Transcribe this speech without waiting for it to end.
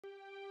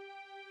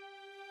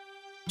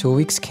2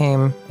 weeks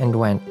came and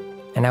went,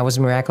 and I was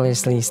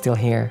miraculously still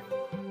here.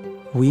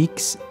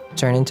 Weeks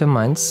turned into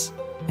months,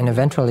 and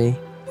eventually,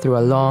 through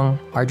a long,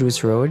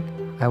 arduous road,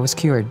 I was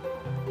cured.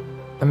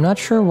 I'm not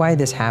sure why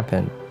this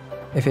happened,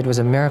 if it was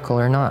a miracle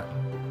or not.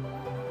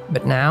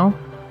 But now,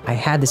 I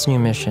had this new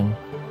mission.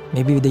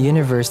 Maybe the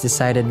universe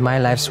decided my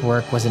life's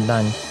work wasn't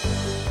done.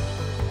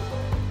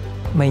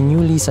 My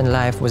new lease on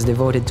life was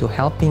devoted to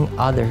helping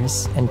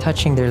others and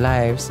touching their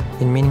lives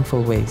in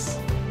meaningful ways.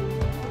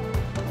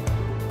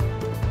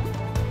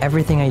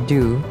 Everything I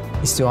do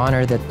is to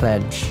honor that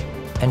pledge,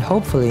 and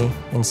hopefully,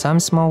 in some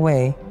small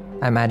way,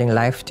 I'm adding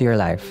life to your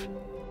life.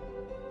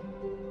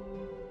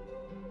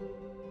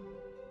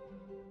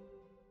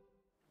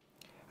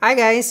 Hi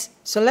guys!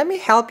 So let me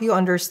help you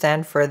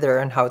understand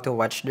further on how to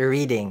watch the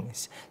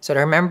readings. So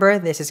remember,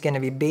 this is going to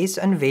be based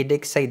on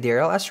Vedic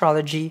sidereal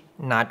astrology,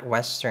 not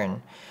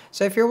Western.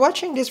 So if you're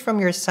watching this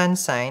from your sun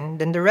sign,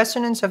 then the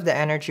resonance of the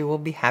energy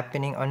will be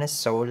happening on a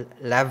soul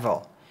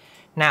level.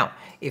 Now,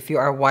 if you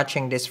are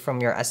watching this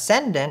from your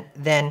ascendant,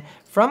 then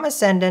from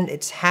ascendant,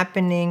 it's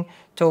happening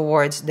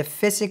towards the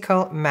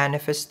physical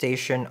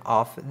manifestation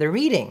of the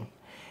reading.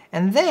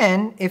 And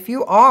then, if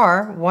you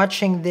are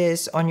watching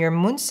this on your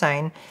moon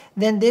sign,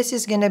 then this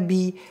is going to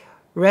be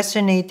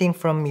resonating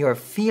from your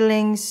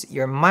feelings,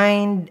 your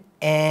mind,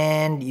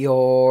 and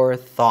your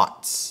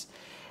thoughts.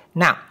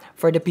 Now,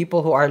 for the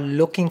people who are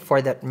looking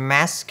for that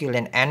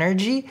masculine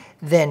energy,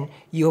 then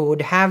you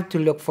would have to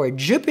look for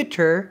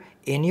Jupiter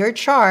in your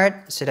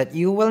chart so that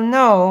you will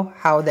know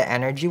how the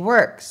energy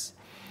works.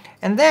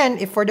 And then,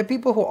 if for the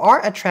people who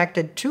are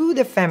attracted to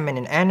the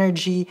feminine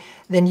energy,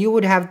 then you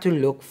would have to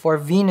look for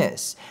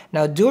Venus.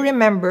 Now, do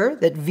remember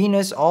that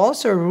Venus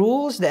also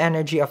rules the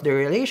energy of the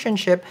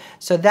relationship,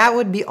 so that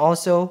would be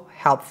also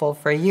helpful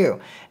for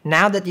you.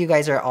 Now that you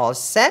guys are all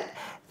set,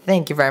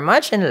 thank you very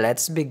much, and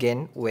let's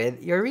begin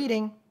with your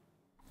reading.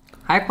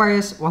 Hi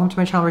Aquarius, welcome to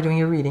my channel. We're doing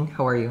your reading.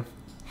 How are you?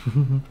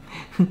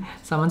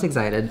 Someone's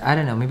excited. I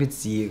don't know, maybe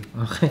it's you.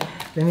 Okay,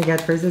 let me get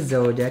first the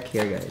zodiac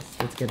here, guys.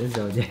 Let's get the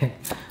zodiac.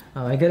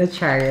 Oh, I got a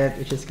Chariot,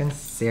 which is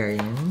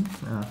Cancerian.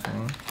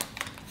 Okay.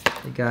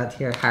 We got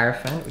here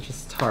Hierophant, which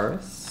is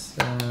Taurus.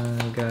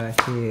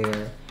 Got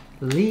here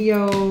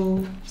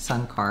Leo,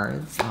 Sun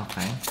cards.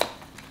 Okay.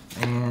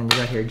 And we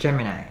got here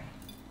Gemini.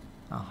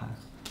 Okay.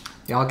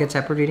 You all get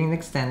separate reading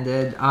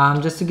extended.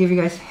 Just to give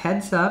you guys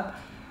heads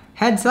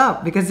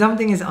up, because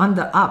something is on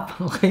the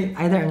up. Okay,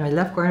 either in my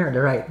left corner or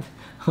the right.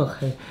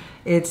 Okay.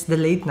 It's the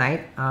late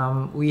night.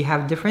 We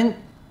have different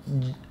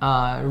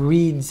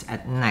reads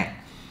at night.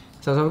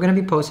 So we're gonna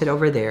be posted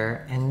over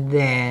there, and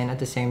then at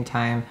the same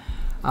time,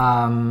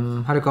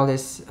 how to call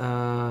this?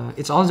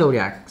 It's all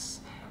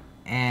zodiacs,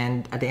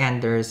 and at the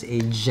end there's a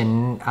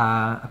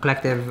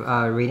collective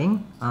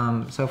reading.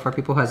 So for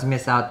people who has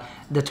missed out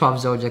the 12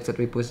 zodiacs that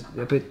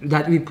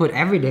we put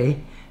every day,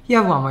 you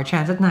have one more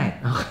chance at night.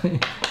 Okay,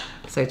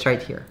 so it's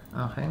right here.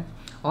 Okay.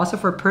 Also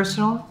for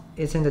personal,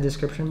 it's in the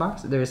description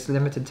box. There's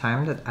limited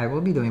time that I will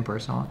be doing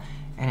personal,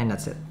 and then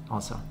that's it.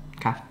 Also,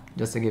 okay,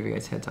 just to give you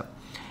guys heads up.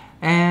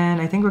 And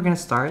I think we're gonna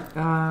start.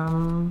 We're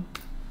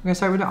gonna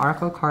start with the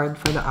Oracle card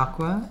for the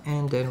Aqua,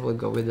 and then we'll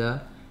go with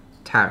the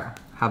Tarot.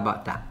 How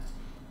about that?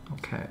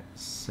 Okay,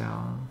 so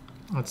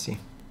let's see.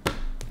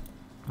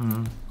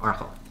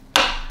 Oracle.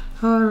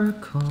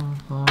 Oracle,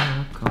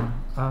 Oracle,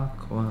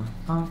 Aqua,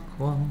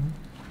 Aqua.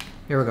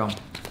 Here we go.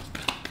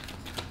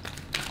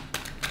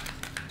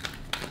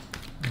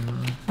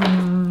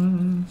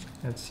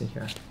 Let's see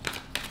here.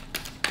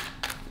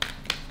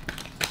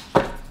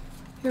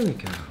 Here we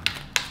go.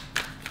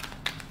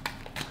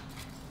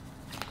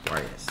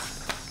 Aquarius.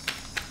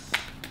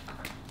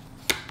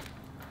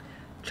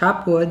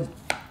 Chop wood.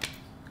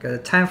 Got a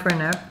time for a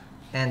nap,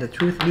 and the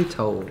truth be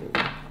told.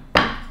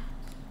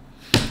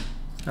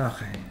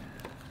 Okay.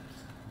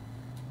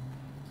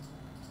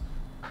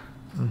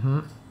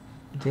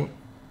 See?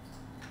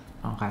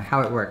 Okay,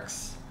 how it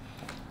works.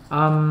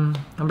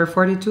 Number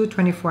 42,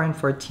 24, and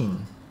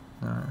 14.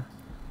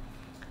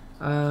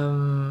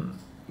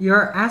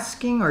 You're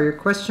asking or you're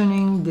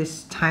questioning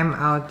this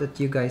timeout that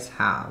you guys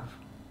have.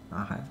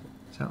 Okay,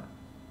 so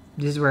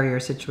this is where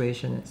your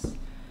situation is.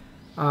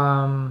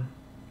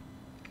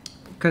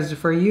 Because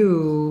for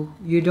you,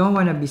 you don't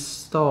want to be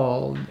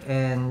stalled,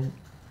 and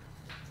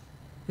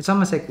it's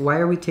almost like, why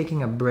are we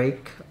taking a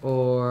break?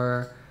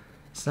 Or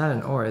it's not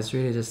an or, it's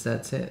really just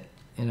that's it,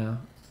 you know.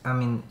 I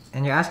mean,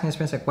 and you're asking this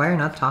person like, why are you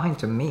not talking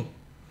to me?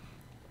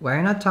 Why are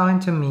you not talking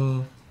to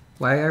me?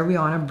 Why are we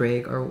on a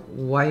break? Or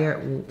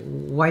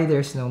why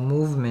there's no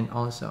movement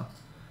also?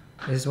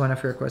 This is one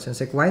of your questions.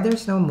 Like, why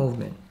there's no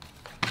movement?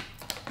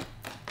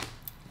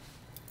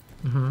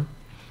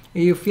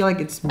 You feel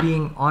like it's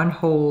being on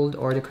hold,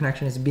 or the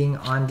connection is being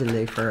on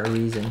delay for a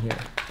reason here.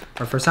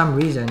 Or for some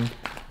reason,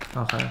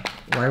 okay,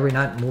 why are we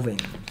not moving?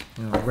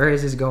 You know, where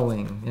is this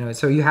going? You know,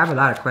 so you have a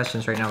lot of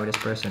questions right now with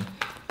this person.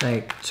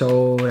 Like,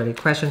 so many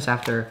questions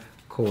after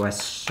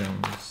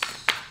questions.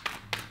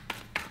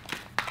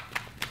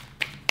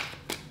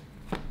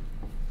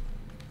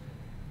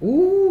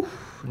 Ooh,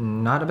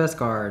 not the best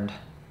card.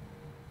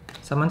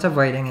 Someone's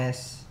avoiding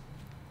us.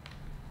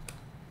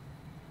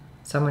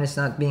 Someone is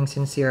not being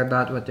sincere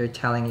about what they're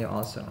telling you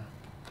also.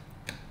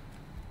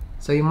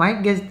 So you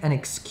might get an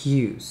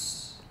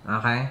excuse,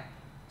 okay?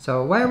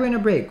 So why are we in a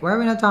break? Why are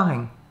we not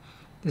talking?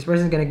 This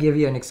person is gonna give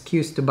you an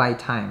excuse to buy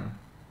time.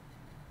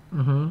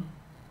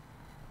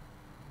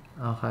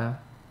 Okay.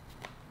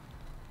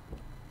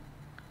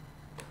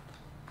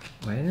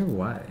 Wonder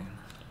why.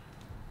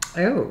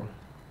 Oh,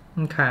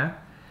 okay.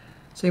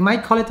 So you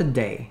might call it a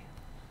day.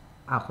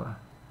 Aqua.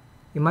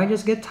 You might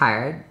just get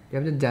tired. You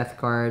have the death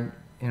card,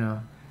 you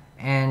know,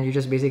 and you're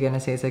just basically gonna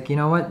say it's like, you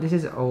know what, this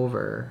is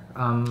over.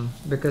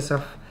 Because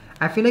of,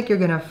 I feel like you're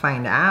gonna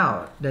find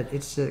out that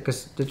it's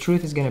because the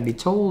truth is gonna be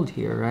told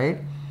here, right?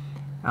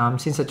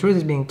 Since the truth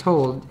is being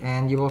told,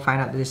 and you will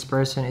find out that this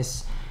person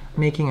is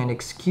making an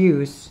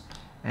excuse,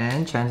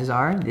 and chances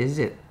are this is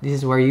it. This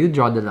is where you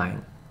draw the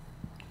line.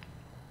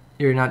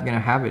 You're not gonna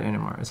have it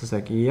anymore. It's just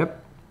like,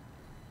 yep,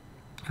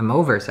 I'm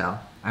over,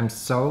 Sal. I'm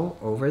so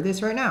over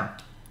this right now.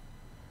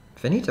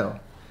 Finito.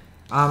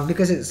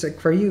 Because it's like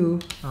for you,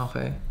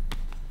 okay.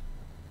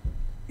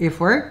 If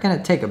we're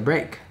gonna take a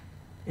break,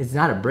 it's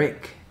not a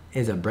break,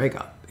 it's a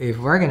breakup. If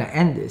we're gonna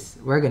end this,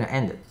 we're gonna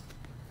end it.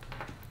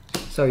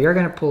 So you're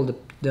gonna pull the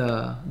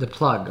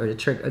plug or the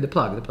trigger, the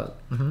plug.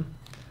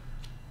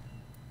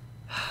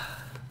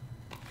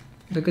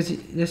 Because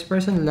this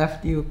person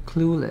left you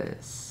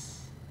clueless.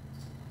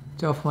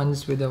 Two of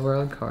Wands with the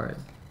World card.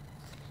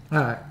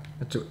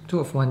 Two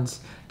of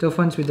Wands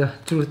with the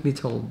truth be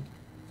told.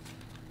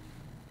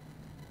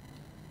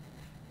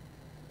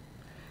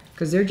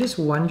 Because they're just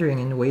wondering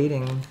and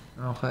waiting,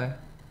 okay?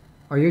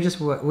 Or you're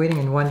just waiting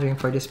and wondering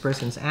for this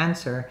person's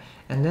answer,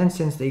 and then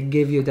since they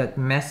give you that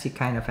messy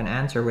kind of an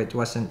answer, which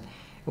wasn't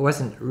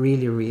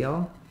really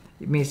real,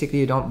 basically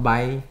you don't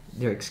buy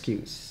their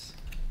excuse.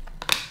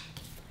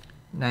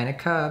 9 of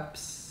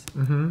Cups.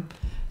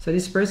 So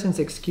this person's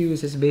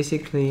excuse is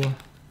basically,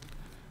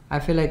 I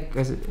feel like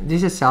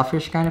this is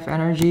selfish kind of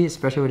energy,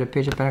 especially with the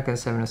Page of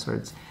Pentacles, 7 of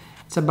Swords.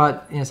 It's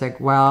about, you know, it's like,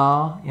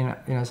 well, you know,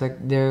 it's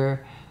like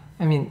they're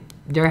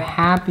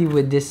happy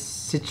with this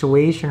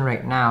situation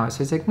right now.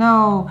 So it's like,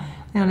 no,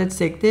 you know, let's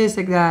take this,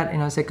 like that. You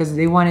know, it's like, because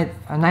they want it,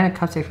 a 9 of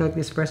Cups, I feel like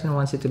this person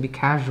wants it to be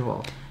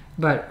casual.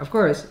 But of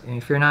course,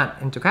 if you're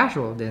not into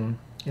casual, then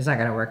it's not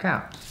gonna work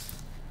out.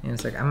 You know,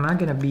 it's like, I'm not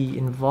gonna be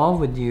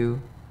involved with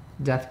you.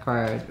 Death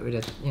card with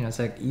it, you know, it's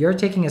like you're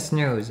taking a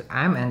snooze.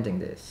 I'm ending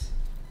this.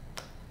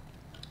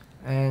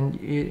 And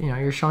you know,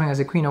 you're showing as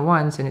a Queen of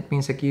Wands, and it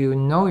means like you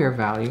know your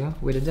value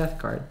with a Death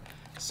card.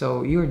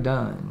 So you're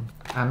done.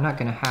 I'm not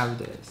gonna have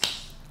this.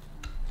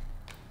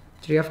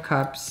 3 of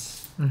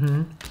Cups.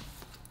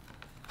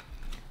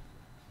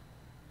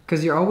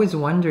 Because you're always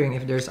wondering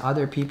if there's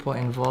other people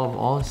involved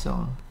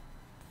also.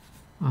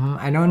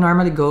 I don't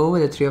normally go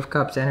with the 3 of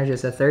Cups energy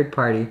as a third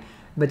party,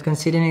 but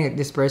considering that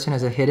this person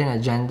has a hidden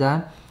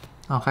agenda,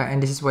 okay,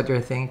 and this is what you're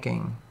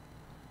thinking,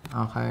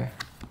 okay,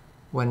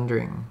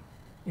 wondering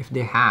if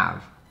they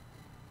have.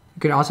 It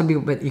could also be,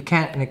 but you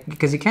can't,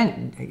 because you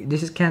can't.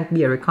 This can't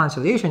be a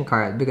reconciliation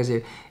card, because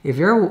if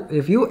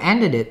you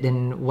ended it,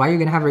 then why are you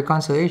gonna have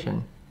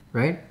reconciliation,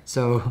 right?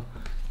 So,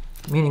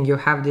 meaning you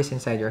have this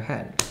inside your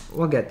head.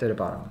 We'll get to the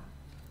bottom.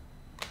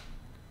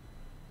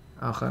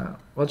 Okay.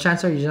 Well,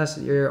 chances are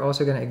you're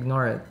also gonna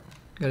ignore it.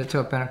 Got a 2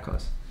 of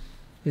Pentacles.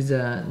 Is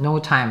no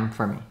time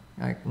for me.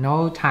 Like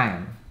no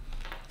time.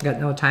 Got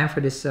no time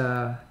for this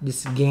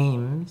these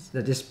games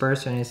that this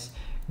person is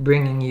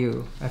bringing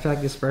you. I feel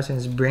like this person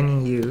is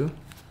bringing you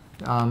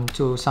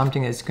to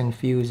something that's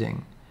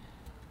confusing.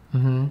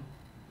 Because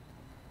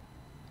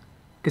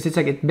it's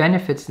like it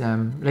benefits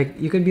them. Like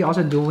you could be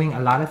also doing a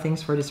lot of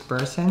things for this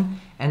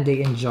person and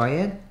they enjoy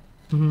it.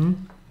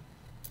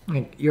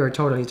 Like you're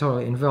totally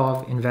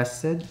involved,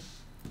 invested.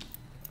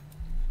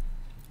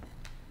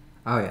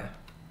 Oh yeah.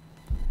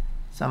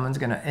 Someone's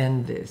gonna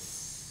end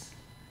this.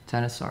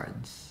 10 of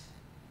Swords.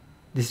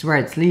 This is where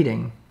it's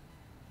leading.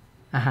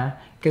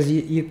 Because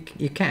you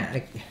can't,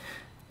 like,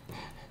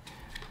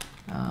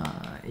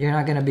 you're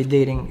not gonna be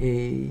dating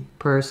a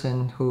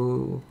person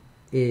who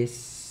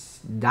is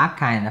that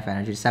kind of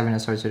energy. 7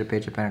 of Swords with the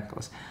Page of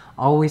Pentacles.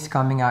 Always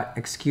coming out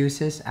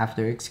excuses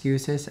after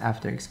excuses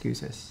after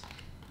excuses.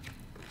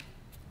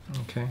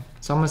 Okay.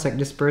 It's almost like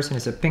this person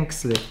is a pink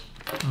slip.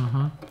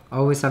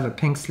 Always have a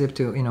pink slip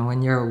to, you know,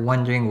 when you're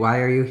wondering why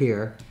are you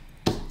here.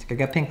 It's like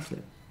a pink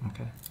slip.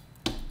 Okay.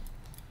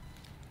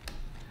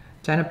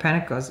 10 of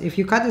Pentacles. If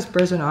you cut this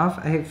person off,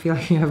 I feel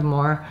like you have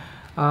more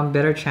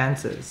better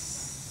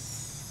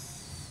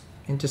chances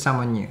into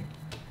someone new.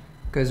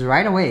 Because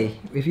right away,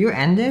 if you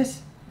end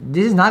this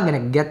is not gonna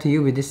get to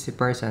you with this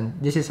person.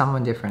 This is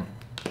someone different.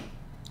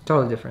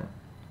 Totally different.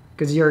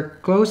 Because you're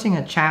closing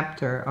a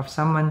chapter of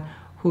someone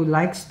who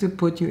likes to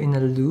put you in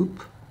a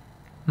loop.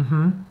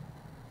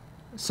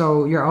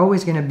 So you're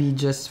always gonna be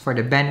just for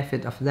the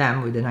benefit of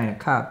them with the 9 of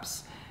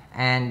Cups,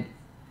 and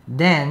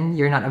then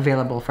you're not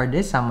available for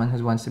this someone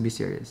who wants to be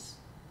serious.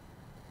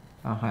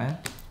 Okay.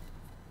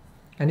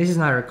 And this is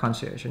not a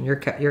reconciliation.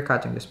 You're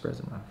cutting this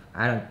person off.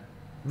 I don't.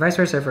 Vice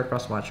versa for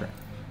cross watcher.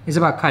 It's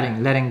about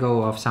cutting, letting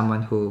go of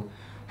someone who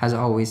has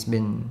always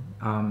been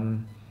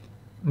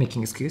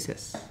making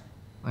excuses.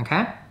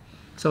 Okay?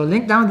 So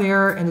link down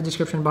there in the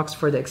description box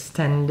for the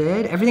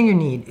extended. Everything you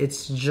need,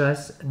 it's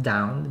just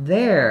down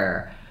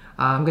there.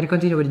 I'm gonna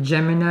continue with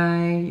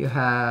Gemini. You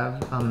have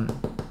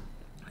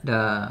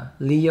the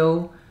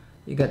Leo.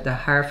 You got the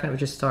Hierophant,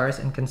 which is Taurus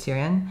and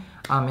Cancerian.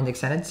 In the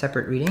extended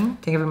separate reading.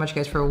 Thank you very much,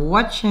 guys, for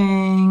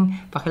watching.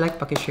 Paki-like,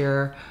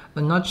 paki-share.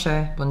 Buon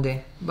noche, buon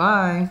day.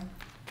 Bye.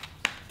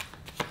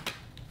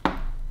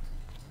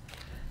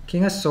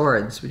 King of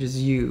Swords, which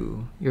is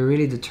you. You're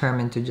really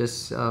determined to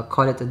just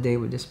call it a day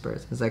with this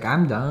person. It's like,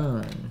 I'm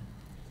done.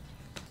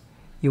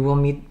 You will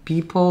meet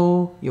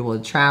people, you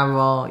will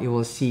travel, you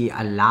will see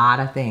a lot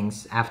of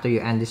things after you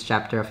end this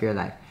chapter of your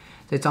life.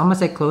 So it's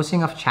almost like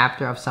closing of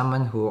chapter of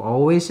someone who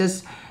always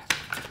just...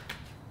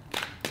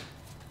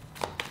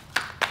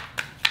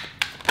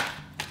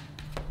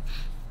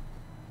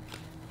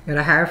 You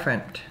got a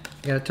Hierophant.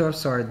 You got a Two of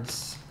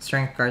Swords,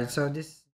 Strength card. So this...